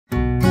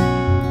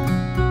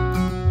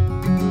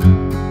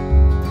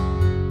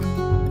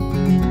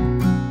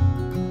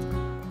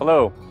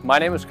Hello, my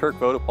name is Kirk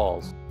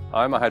Vodopals.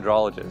 I'm a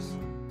hydrologist.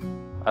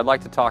 I'd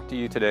like to talk to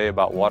you today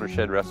about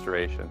watershed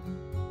restoration.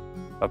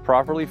 A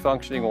properly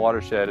functioning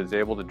watershed is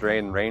able to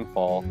drain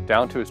rainfall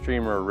down to a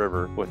stream or a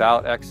river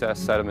without excess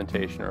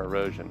sedimentation or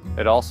erosion.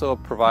 It also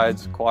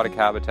provides aquatic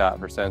habitat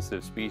for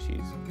sensitive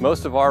species.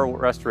 Most of our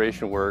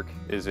restoration work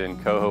is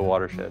in coho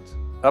watersheds.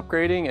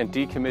 Upgrading and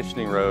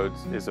decommissioning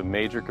roads is a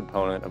major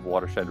component of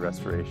watershed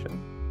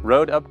restoration.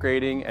 Road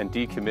upgrading and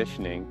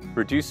decommissioning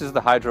reduces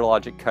the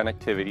hydrologic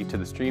connectivity to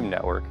the stream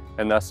network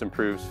and thus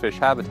improves fish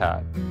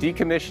habitat.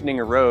 Decommissioning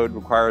a road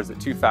requires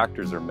that two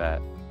factors are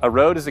met. A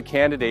road is a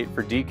candidate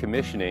for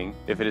decommissioning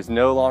if it is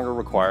no longer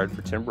required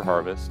for timber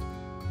harvest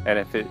and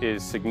if it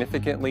is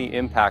significantly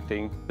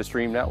impacting the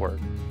stream network.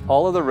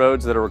 All of the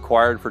roads that are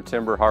required for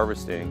timber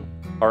harvesting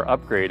are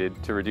upgraded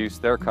to reduce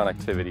their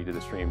connectivity to the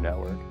stream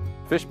network.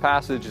 Fish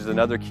passage is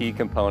another key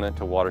component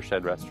to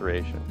watershed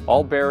restoration.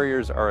 All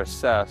barriers are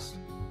assessed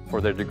for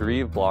their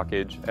degree of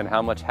blockage and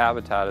how much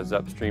habitat is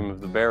upstream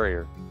of the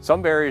barrier.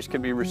 Some barriers can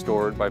be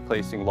restored by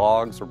placing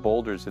logs or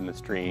boulders in the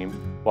stream,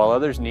 while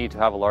others need to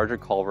have a larger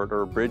culvert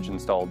or a bridge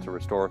installed to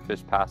restore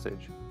fish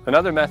passage.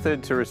 Another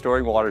method to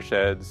restoring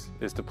watersheds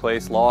is to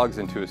place logs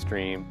into a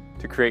stream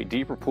to create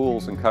deeper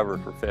pools and cover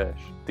for fish.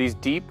 These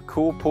deep,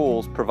 cool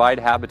pools provide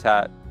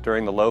habitat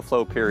during the low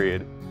flow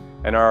period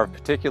and are of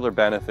particular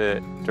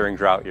benefit during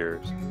drought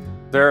years.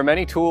 There are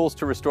many tools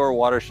to restore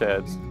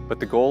watersheds, but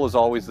the goal is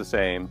always the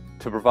same: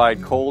 to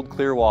provide cold,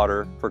 clear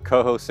water for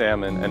coho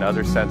salmon and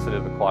other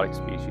sensitive aquatic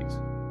species.